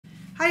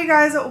Hi you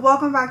guys,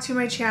 welcome back to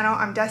my channel.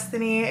 I'm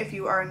Destiny. If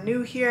you are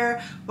new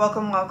here,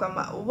 welcome,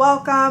 welcome,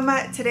 welcome.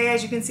 Today,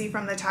 as you can see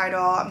from the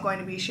title, I'm going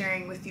to be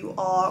sharing with you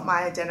all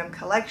my denim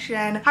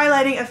collection,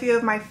 highlighting a few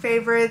of my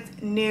favorites,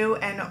 new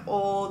and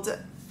old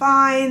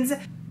finds.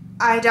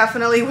 I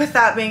definitely, with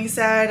that being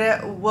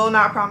said, will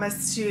not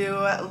promise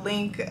to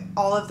link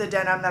all of the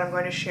denim that I'm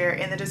going to share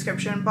in the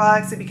description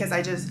box because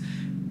I just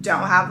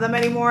don't have them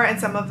anymore, and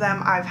some of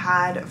them I've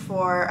had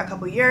for a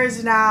couple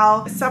years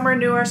now. Some are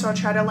newer, so I'll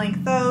try to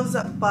link those.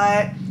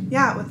 But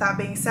yeah, with that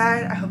being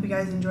said, I hope you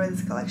guys enjoy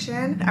this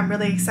collection. I'm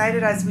really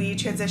excited as we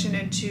transition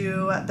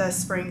into the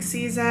spring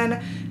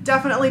season.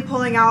 Definitely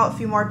pulling out a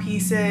few more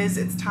pieces.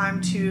 It's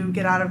time to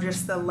get out of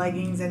just the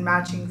leggings and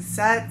matching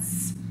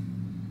sets.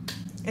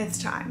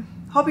 It's time.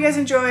 Hope you guys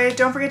enjoy.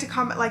 Don't forget to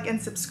comment, like,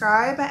 and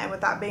subscribe. And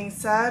with that being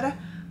said,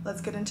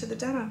 let's get into the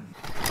denim.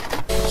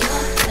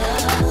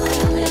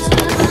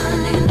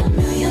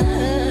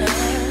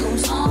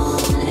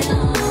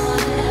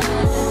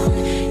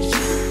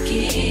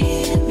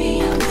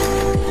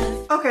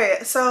 Okay,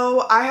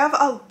 so I have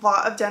a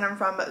lot of denim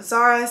from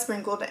Zara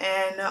sprinkled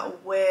in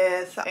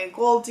with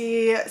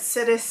Agolde,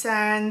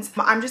 Citizens.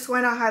 I'm just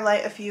going to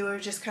highlight a few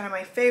of just kind of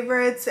my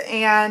favorites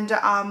and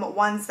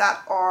ones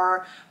that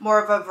are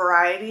more of a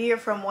variety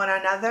from one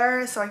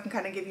another, so I can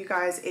kind of give you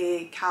guys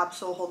a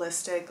capsule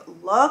holistic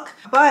look.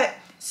 But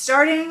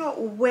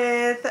starting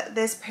with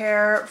this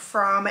pair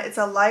from, it's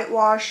a light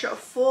wash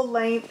full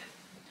length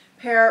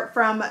pair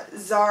from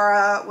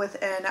Zara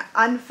with an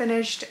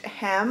unfinished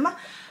hem.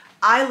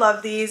 I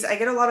love these. I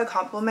get a lot of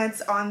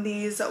compliments on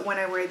these when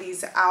I wear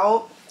these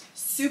out.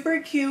 Super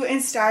cute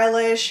and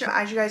stylish.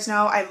 As you guys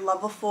know, I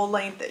love a full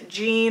length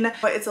jean,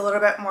 but it's a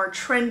little bit more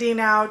trendy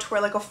now to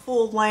wear like a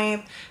full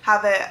length,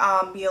 have it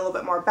be a little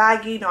bit more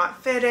baggy,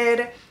 not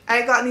fitted. I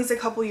had gotten these a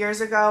couple years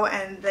ago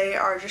and they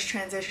are just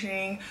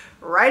transitioning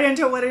right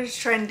into what is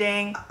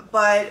trending,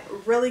 but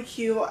really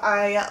cute.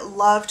 I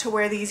love to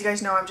wear these. You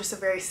guys know I'm just a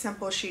very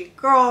simple chic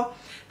girl.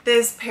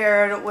 This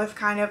paired with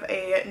kind of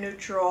a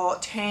neutral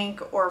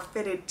tank or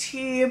fitted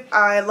tee.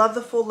 I love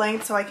the full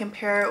length, so I can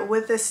pair it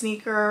with a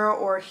sneaker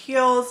or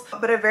heels,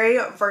 but a very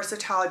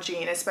versatile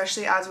jean,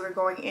 especially as we're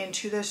going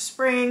into the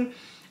spring.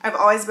 I've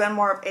always been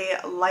more of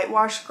a light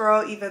wash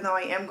girl, even though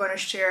I am going to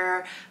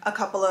share a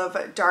couple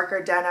of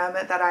darker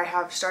denim that I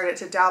have started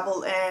to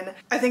dabble in.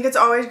 I think it's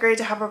always great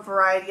to have a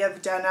variety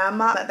of denim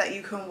that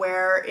you can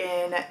wear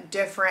in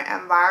different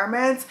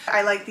environments.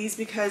 I like these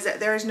because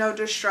there's no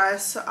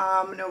distress,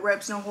 no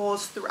rips, no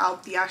holes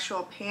throughout the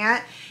actual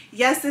pant.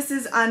 Yes, this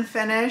is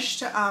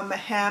unfinished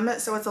hem,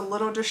 so it's a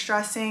little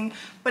distressing,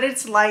 but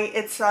it's light,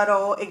 it's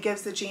subtle, it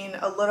gives the jean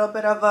a little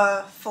bit of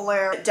a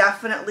flare.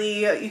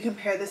 Definitely, you can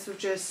pair this with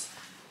just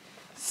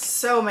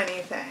so many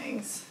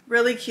things.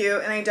 Really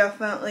cute, and I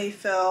definitely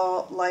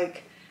feel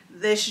like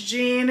this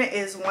jean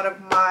is one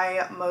of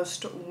my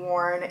most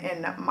worn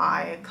in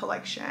my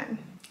collection.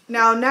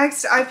 Now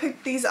next, I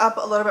picked these up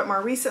a little bit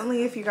more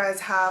recently. If you guys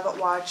have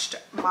watched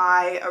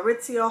my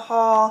Aritzia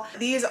haul,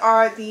 these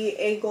are the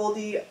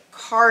Agolde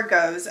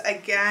cargos.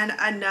 Again,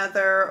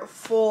 another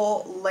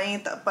full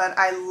length, but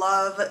I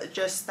love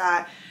just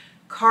that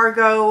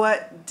cargo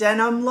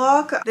denim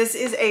look. This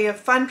is a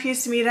fun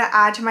piece to me to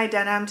add to my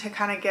denim to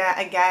kind of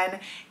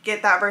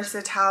get that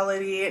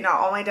versatility. Not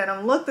all my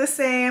denim look the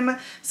same,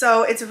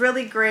 so it's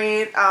really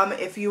great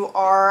if you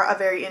are a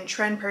very in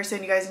trend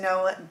person. You guys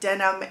know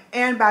denim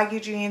and baggy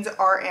jeans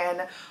are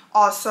in.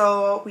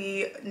 Also,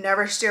 we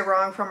never steer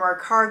wrong from our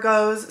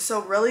cargos,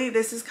 so really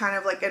this is kind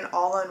of like an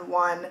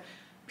all-in-one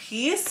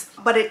piece,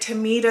 but it to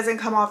me doesn't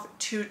come off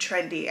too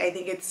trendy. I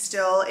think it's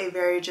still a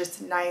very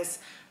just nice,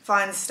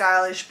 fun,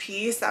 stylish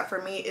piece that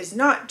for me is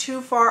not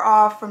too far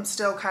off from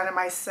still kind of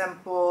my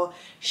simple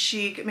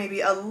chic,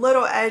 maybe a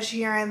little edge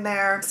here and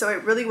there. So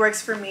it really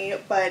works for me,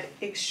 but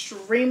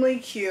extremely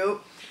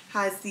cute.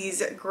 Has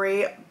these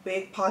great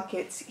big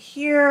pockets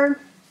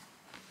here.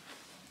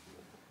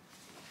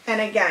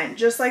 And again,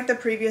 just like the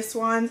previous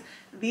ones,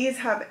 these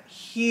have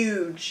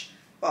huge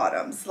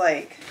bottoms,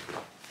 like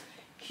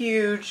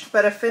huge,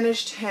 but a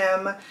finished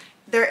hem.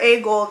 They're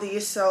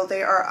Agolde, so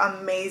they are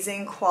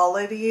amazing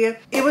quality.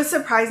 It was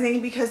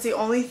surprising because the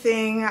only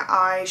thing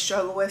I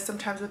struggle with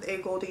sometimes with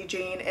Agolde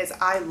jean is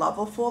I love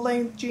a full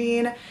length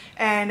jean,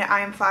 and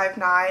I'm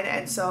 5'9",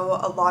 and so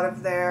a lot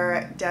of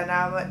their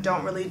denim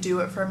don't really do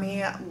it for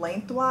me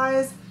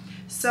lengthwise.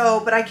 So,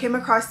 but I came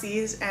across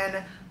these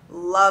and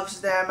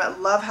loved them.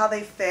 Love how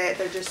they fit.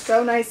 They're just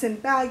so nice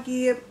and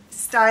baggy,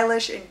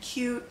 stylish and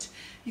cute.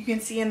 You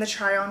can see in the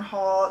try on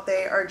haul,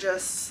 they are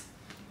just,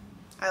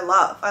 I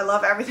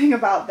love everything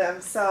about them.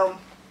 So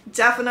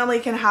definitely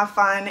can have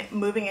fun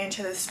moving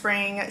into the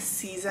spring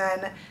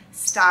season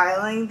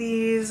styling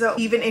these.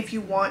 Even if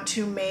you want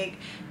to make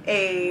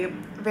a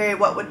very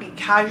what would be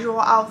casual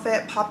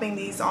outfit, popping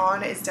these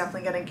on is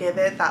definitely going to give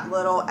it that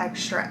little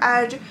extra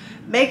edge,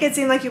 make it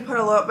seem like you put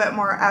a little bit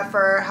more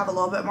effort, have a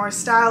little bit more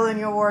style in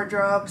your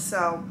wardrobe.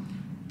 So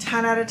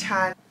 10 out of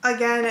 10.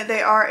 Again,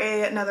 they are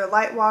another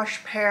light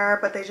wash pair,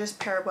 but they just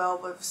pair well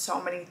with so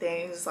many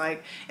things.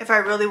 Like if I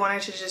really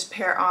wanted to just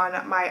pair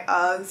on my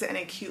Uggs and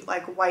a cute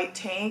like white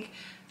tank,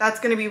 that's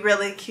going to be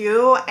really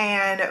cute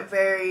and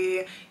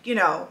very, you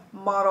know,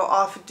 model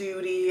off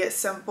duty,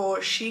 simple,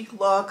 chic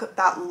look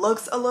that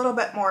looks a little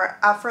bit more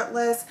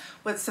effortless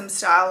with some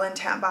style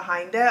intent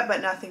behind it,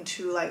 but nothing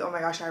too like, oh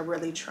my gosh, I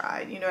really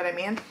tried. You know what I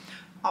mean?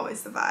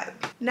 Always the vibe.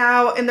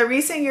 Now, in the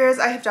recent years,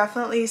 I have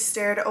definitely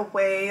steered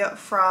away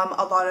from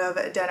a lot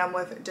of denim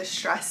with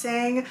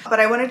distressing, but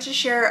I wanted to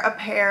share a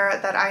pair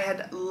that I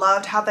had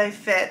loved how they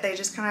fit. They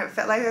just kind of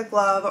fit like a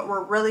glove,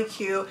 were really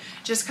cute.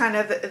 Just kind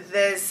of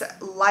this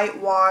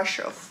light wash,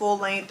 full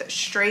length,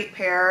 straight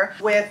pair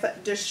with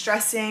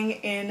distressing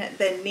in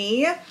the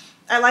knee.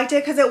 I liked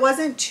it because it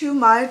wasn't too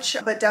much,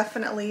 but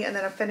definitely, and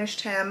then I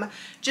finished him.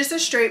 Just a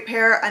straight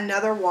pair,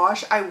 another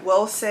wash. I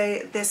will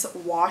say this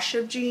wash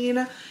of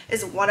jean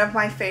is one of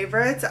my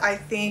favorites. I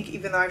think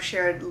even though I've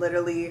shared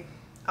literally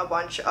a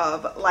bunch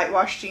of light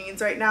wash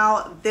jeans right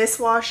now, this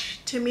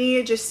wash to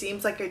me just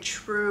seems like a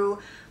true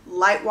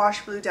light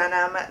wash blue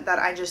denim that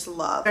I just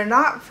love. They're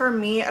not for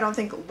me, I don't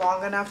think,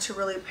 long enough to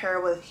really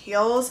pair with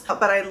heels,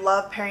 but I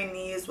love pairing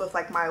these with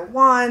like my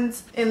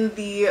ones. In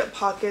the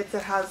pockets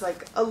it has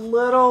like a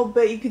little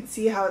bit, you can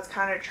see how it's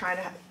kind of trying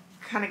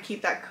to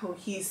keep that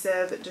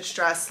cohesive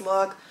distressed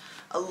look.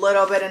 A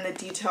little bit in the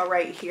detail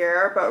right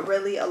here, but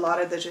really a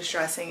lot of the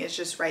distressing is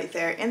just right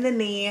there in the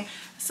knee.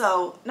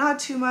 So not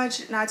too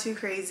much, not too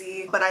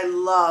crazy, but I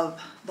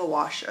love the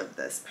wash of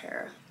this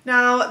pair.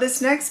 Now this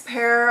next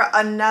pair,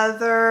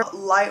 another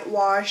light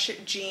wash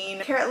jean,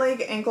 carrot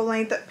leg ankle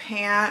length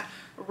pant,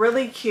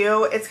 really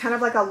cute. It's kind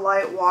of like a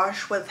light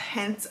wash with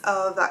hints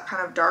of that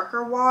kind of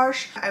darker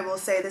wash. I will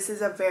say this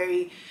is a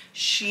very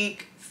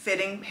chic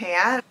fitting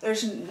pant.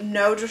 There's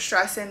no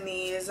distress in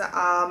these.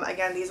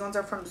 Again, these ones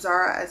are from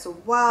Zara as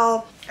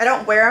well. I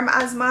don't wear them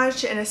as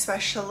much, and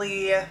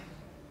especially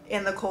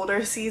in the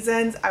colder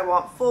seasons, I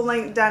want full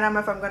length denim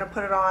if I'm going to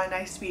put it on.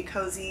 Nice to be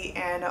cozy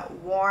and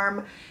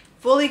warm,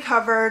 fully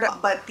covered.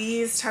 But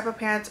these type of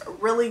pants are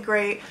really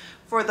great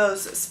for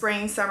those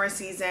spring summer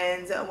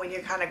seasons when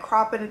you're kind of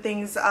cropping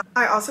things up.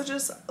 I also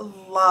just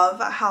love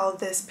how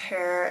this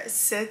pair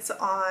sits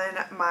on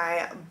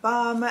my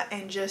bum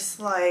and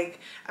just like,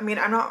 I mean,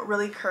 I'm not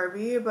really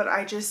curvy, but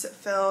I just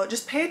feel,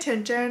 just pay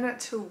attention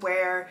to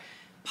where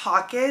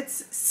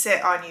pockets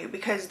sit on you,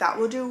 because that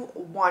will do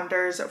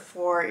wonders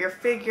for your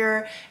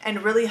figure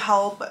and really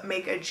help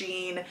make a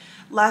jean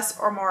less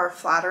or more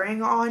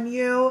flattering on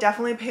you.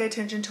 Definitely pay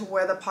attention to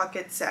where the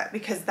pockets sit,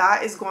 because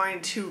that is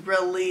going to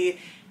really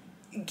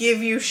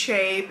give you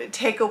shape,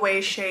 take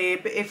away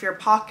shape. If your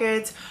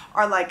pockets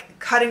are like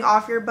cutting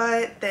off your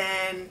butt,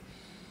 then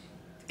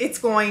it's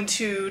going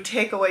to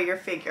take away your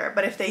figure.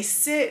 But if they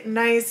sit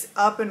nice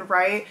up and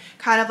right,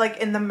 kind of like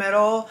in the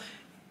middle,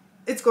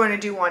 it's going to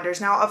do wonders.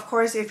 Now, of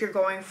course, if you're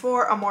going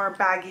for a more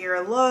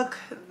baggier look,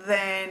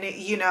 then,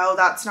 you know,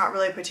 that's not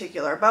really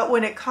particular. But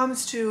when it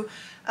comes to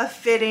a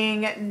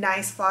fitting,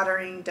 nice,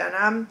 flattering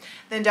denim,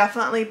 then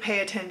definitely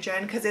pay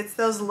attention, because it's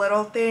those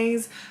little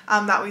things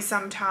that we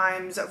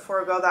sometimes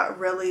forego that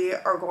really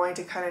are going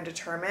to kind of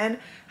determine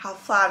how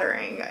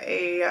flattering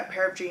a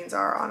pair of jeans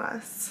are on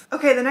us.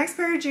 Okay, the next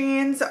pair of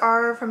jeans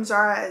are from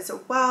Zara as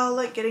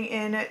well, getting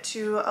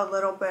into a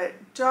little bit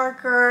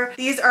darker.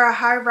 These are a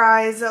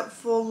high-rise,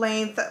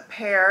 full-length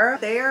pair.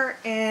 They are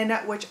in,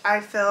 which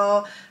I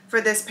feel for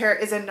this pair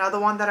is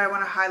another one that I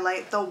want to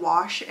highlight the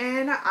wash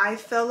in. I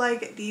feel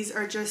like these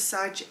are just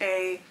such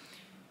a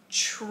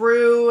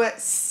true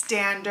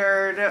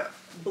standard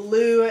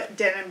blue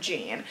denim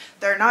jean.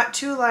 They're not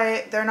too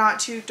light, they're not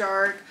too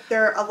dark,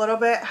 they're a little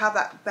bit have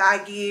that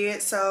baggy,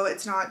 so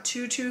it's not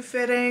too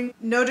fitting.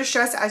 No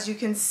distress, as you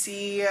can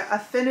see. A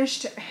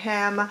finished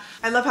hem.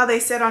 I love how they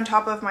sit on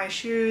top of my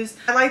shoes.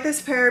 I like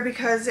this pair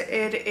because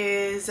it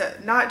is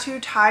not too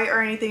tight or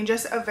anything,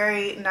 just a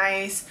very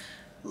nice,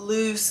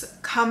 loose,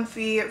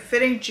 comfy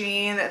fitting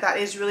jean that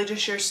is really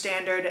just your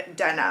standard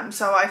denim.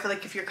 So I feel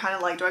like if you're kind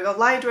of like, do I go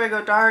light, do I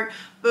go dark,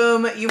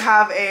 boom, you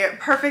have a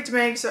perfect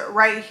mix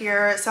right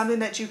here, something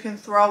that you can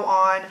throw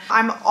on.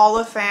 I'm all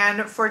a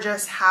fan for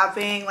just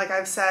having, like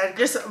I've said,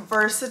 just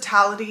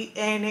versatility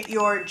in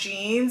your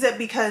jeans,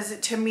 because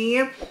to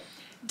me,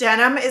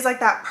 denim is like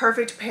that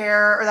perfect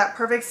pair or that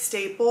perfect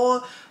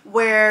staple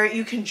where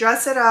you can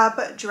dress it up,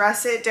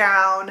 dress it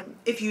down.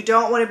 If you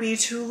don't want to be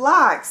too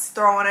lax,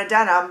 throw on a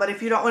denim. But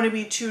if you don't want to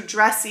be too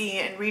dressy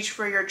and reach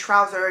for your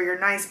trouser or your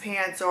nice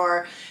pants,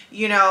 or,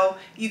 you know,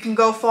 you can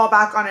go fall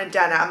back on a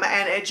denim,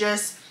 and it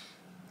just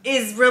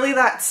is really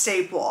that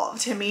staple.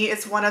 To me,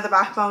 it's one of the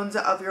backbones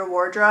of your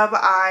wardrobe.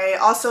 I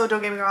also,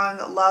 don't get me wrong,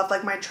 love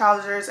like my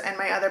trousers and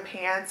my other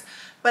pants,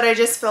 but I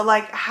just feel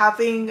like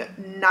having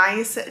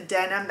nice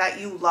denim that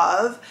you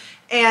love.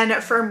 And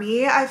for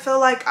me, I feel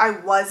like I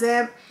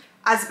wasn't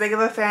as big of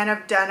a fan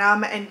of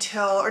denim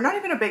until, or not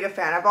even a big a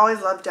fan, I've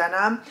always loved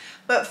denim,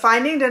 but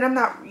finding denim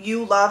that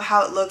you love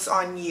how it looks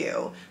on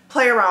you.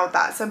 Play around with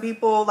that. Some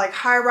people like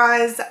high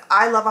rise.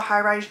 I love a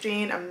high rise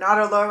jean. I'm not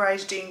a low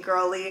rise jean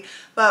girly,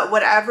 but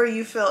whatever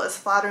you feel is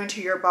flattering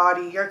to your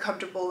body, you're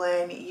comfortable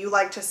in, you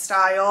like to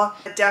style,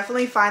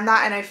 definitely find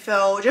that. And I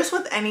feel just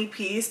with any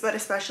piece, but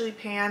especially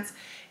pants,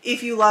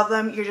 if you love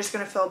them, you're just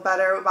going to feel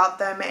better about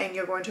them and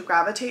you're going to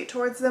gravitate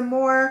towards them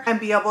more and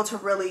be able to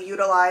really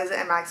utilize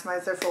and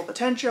maximize their full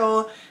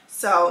potential.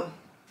 So,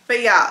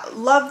 but yeah,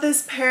 love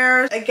this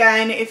pair.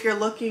 Again, if you're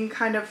looking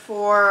kind of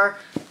for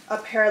a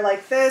pair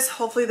like this,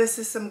 hopefully this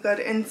is some good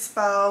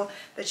inspo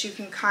that you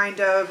can kind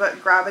of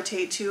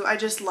gravitate to. I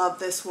just love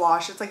this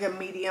wash. It's like a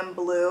medium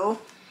blue.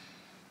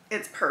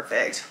 It's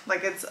perfect.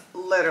 Like, it's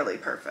literally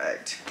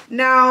perfect.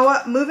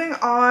 Now, moving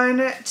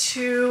on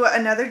to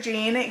another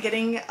jean,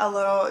 getting a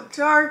little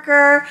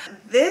darker.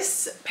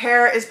 This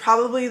pair is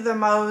probably the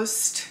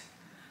most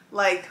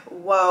like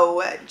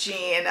whoa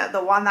jean,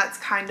 the one that's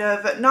kind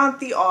of not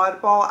the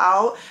oddball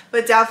out,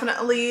 but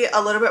definitely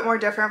a little bit more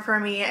different for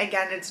me.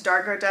 Again, it's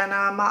darker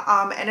denim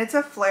and it's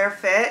a flare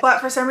fit, but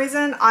for some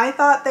reason I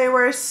thought they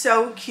were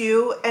so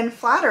cute and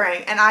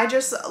flattering and I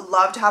just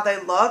loved how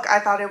they look. I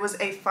thought it was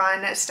a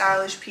fun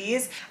stylish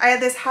piece. I had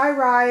this high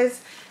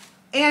rise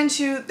and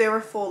they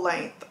were full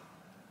length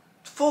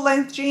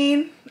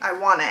jean. I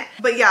want it.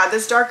 But yeah,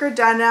 this darker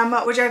denim,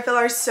 which I feel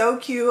are so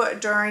cute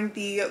during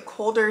the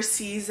colder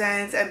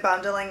seasons and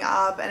bundling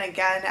up, and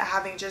again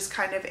having just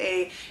kind of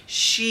a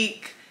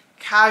chic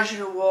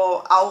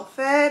casual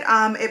outfit.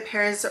 It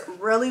pairs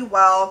really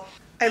well.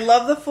 I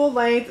love the full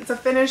length. It's a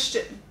finished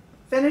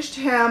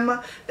hem.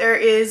 There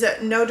is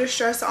no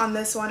distress on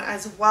this one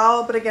as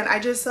well, but again, I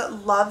just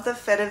love the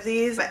fit of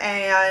these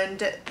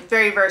and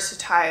very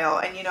versatile.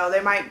 And you know, they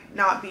might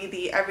not be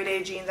the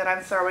everyday jean that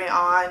I'm throwing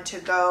on to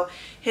go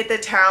hit the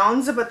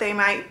towns, but they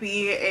might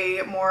be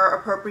a more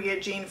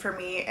appropriate jean for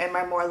me in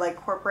my more like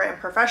corporate and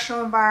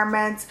professional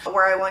environments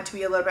where I want to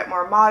be a little bit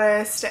more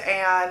modest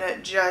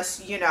and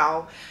just, you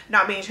know,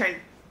 not being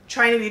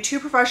trying to be too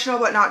professional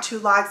but not too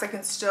lax. I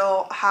can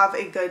still have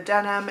a good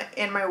denim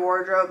in my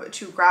wardrobe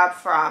to grab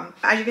from.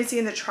 As you can see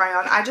in the try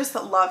on, I just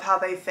love how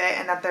they fit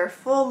and that they're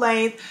full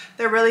length.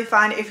 They're really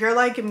fun. If you're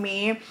like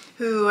me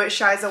who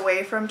shies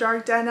away from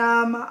dark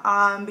denim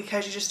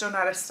because you just don't know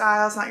how to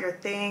style, it's not your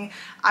thing.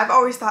 I've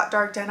always thought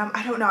dark denim,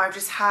 I don't know, I've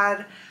just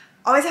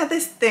always had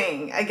this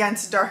thing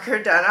against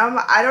darker denim.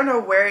 I don't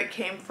know where it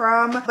came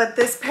from, but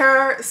this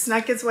pair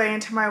snuck its way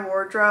into my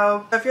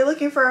wardrobe. If you're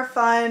looking for a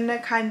fun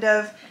kind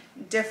of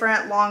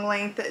different long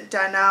length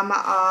denim,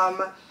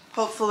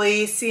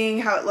 hopefully seeing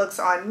how it looks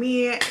on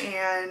me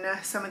and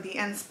some of the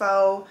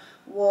inspo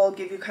will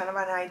give you kind of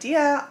an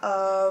idea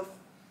of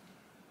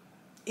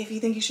if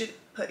you think you should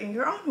put in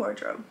your own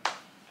wardrobe.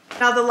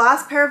 Now, the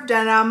last pair of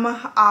denim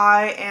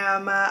I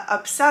am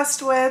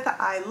obsessed with,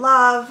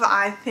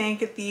 I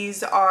think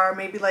these are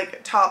maybe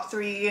like top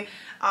 3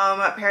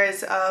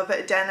 pairs of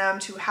denim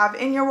to have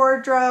in your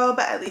wardrobe,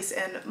 at least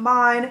in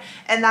mine,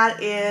 and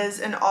that is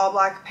an all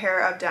black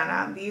pair of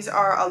denim. These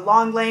are a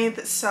long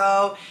length,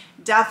 so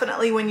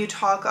definitely when you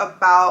talk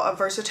about a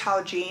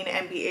versatile jean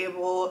and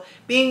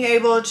being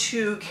able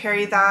to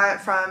carry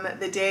that from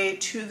the day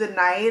to the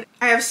night,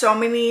 I have so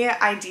many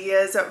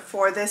ideas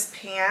for this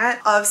pant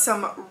of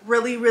some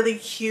really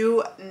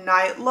cute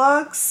night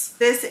looks.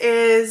 This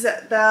is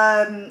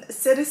the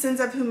Citizens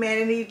of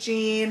Humanity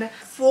jean,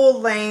 full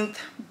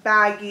length,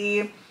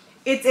 baggy.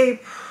 It's a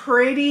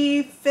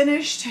pretty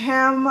finished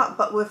hem,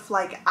 but with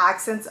like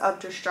accents of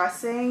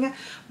distressing,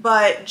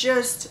 but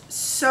just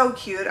so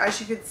cute. As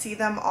you can see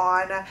them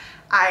on,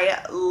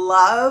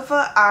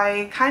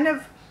 I kind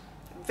of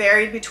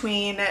varied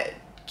between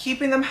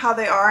keeping them how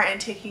they are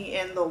and taking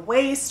in the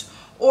waist,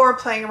 or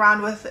playing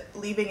around with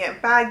leaving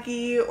it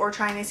baggy, or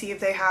trying to see if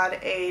they had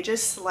a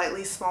just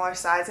slightly smaller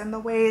size in the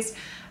waist.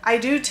 I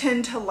do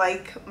tend to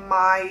like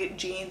my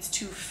jeans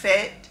to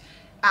fit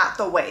at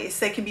the waist.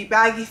 They can be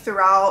baggy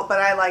throughout,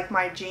 but I like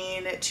my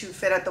jean to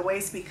fit at the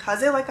waist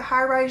because I like a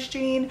high-rise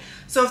jean.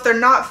 So if they're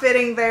not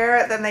fitting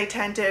there, then they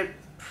tend to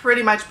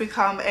pretty much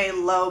become a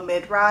low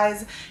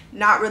mid-rise.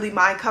 Not really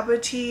my cup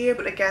of tea,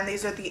 but again,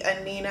 these are the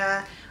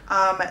Annina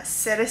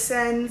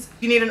Citizens.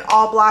 You need an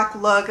all black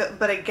look,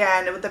 but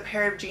again, with a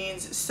pair of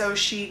jeans, so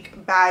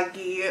chic,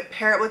 baggy,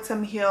 pair it with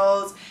some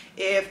heels.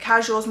 If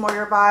casual is more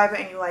your vibe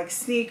and you like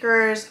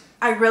sneakers,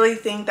 I really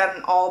think that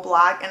an all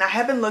black, and I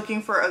have been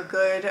looking for a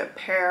good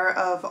pair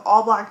of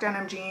all black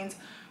denim jeans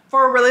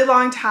for a really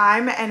long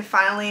time and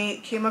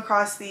finally came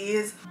across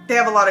these. They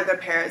have a lot of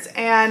good pairs,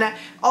 and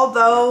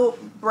although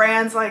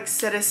brands like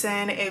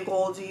Citizen,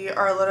 Agolde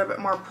are a little bit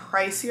more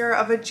pricier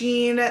of a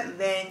jean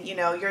than, you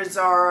know, your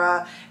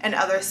Zara and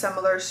other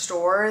similar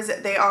stores,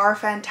 they are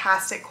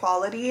fantastic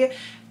quality.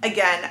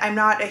 Again, I'm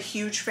not a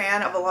huge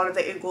fan of a lot of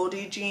the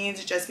Agolde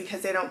jeans just because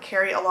they don't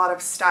carry a lot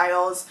of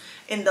styles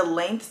in the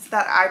lengths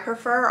that I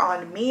prefer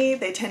on me.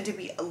 They tend to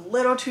be a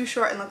little too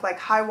short and look like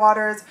high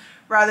waters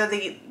rather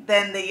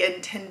than the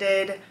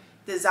intended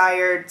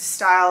desired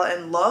style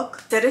and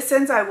look.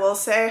 Citizens, I will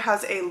say,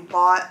 has a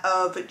lot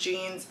of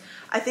jeans.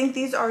 I think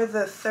these are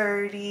the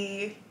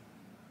 30,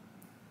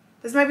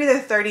 this might be the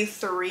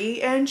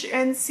 33-inch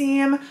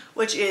inseam,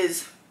 which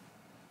is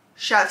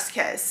chef's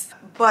kiss.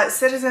 But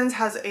Citizens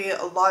has a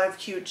lot of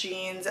cute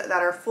jeans that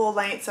are full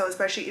length, so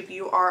especially if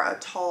you are a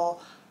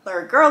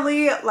taller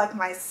girly like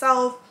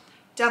myself,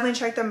 definitely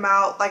check them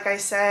out. Like I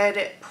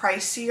said,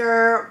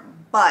 pricier,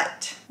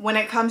 but when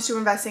it comes to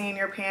investing in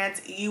your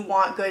pants, you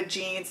want good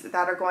jeans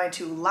that are going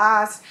to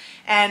last.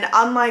 And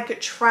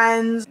unlike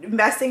trends,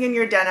 investing in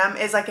your denim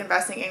is like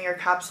investing in your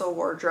capsule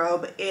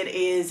wardrobe. It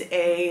is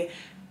a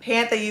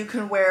pant that you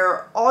can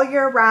wear all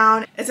year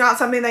round. It's not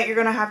something that you're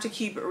gonna have to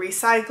keep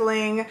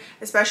recycling,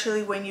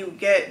 especially when you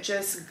get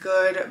just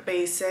good,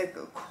 basic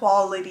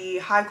quality,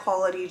 high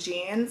quality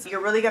jeans.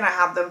 You're really gonna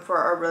have them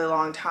for a really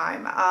long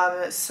time.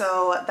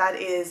 So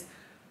that is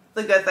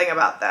the good thing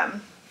about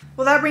them.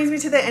 Well, that brings me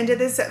to the end of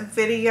this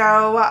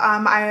video.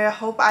 I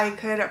hope I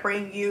could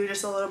bring you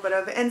just a little bit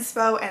of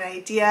inspo and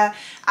idea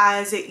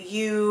as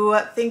you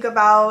think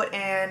about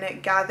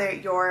and gather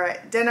your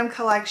denim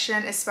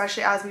collection,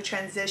 especially as we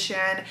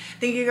transition,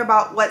 thinking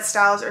about what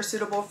styles are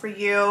suitable for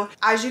you.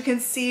 As you can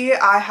see,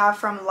 I have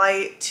from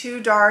light to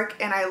dark,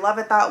 and I love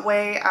it that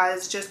way,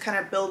 as just kind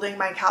of building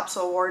my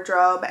capsule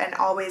wardrobe and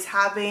always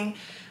having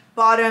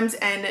bottoms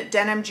and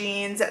denim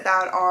jeans that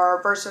are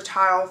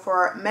versatile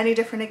for many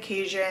different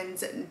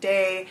occasions,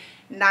 day,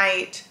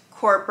 night,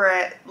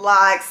 corporate,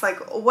 lax, like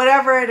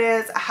whatever it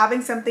is,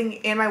 having something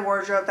in my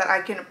wardrobe that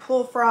I can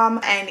pull from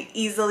and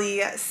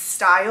easily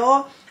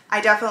style.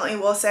 I definitely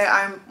will say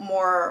I'm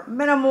more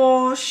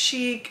minimal,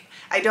 chic.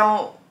 I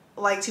don't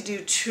like to do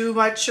too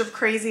much of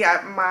crazy.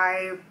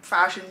 My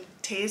fashion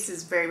taste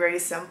is very, very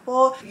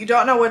simple. You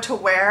don't know what to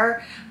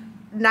wear.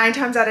 9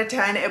 times out of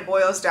 10, it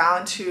boils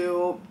down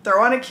to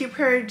throw on a cute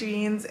pair of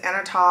jeans and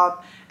a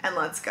top and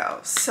let's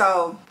go.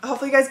 So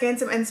hopefully you guys gained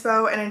some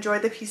inspo and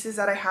enjoyed the pieces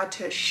that I had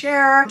to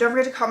share. Don't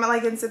forget to comment,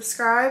 like, and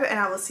subscribe, and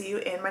I will see you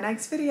in my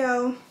next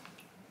video.